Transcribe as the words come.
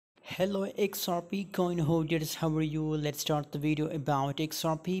Hello XRP coin holders, how are you? Let's start the video about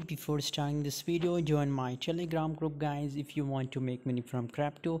XRP. Before starting this video, join my Telegram group guys if you want to make money from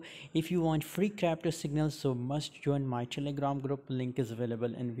crypto. If you want free crypto signals, so must join my Telegram group. Link is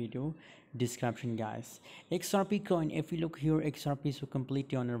available in video description guys. XRP coin, if you look here, XRP is so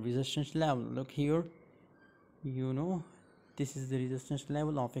completely on a resistance level. Look here, this is the resistance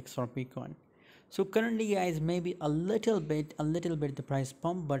level of XRP coin. So currently guys, maybe a little bit the price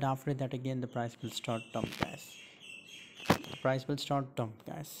pump, but after that again the price will start dump guys.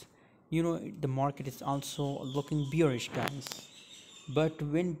 The market is also looking bearish guys, but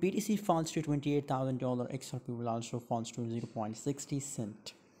when BTC falls to $28,000, XRP will also falls to 0.60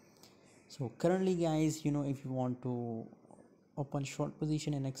 cent. So currently guys, if you want to open short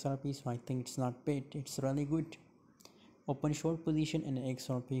position in XRP, so I think it's not bad, it's really good. Open short position in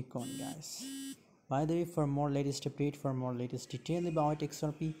XRP coin guys. By the way, for more latest update, for more latest detail about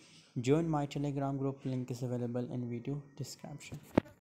XRP, join my Telegram group. Link is available in video description.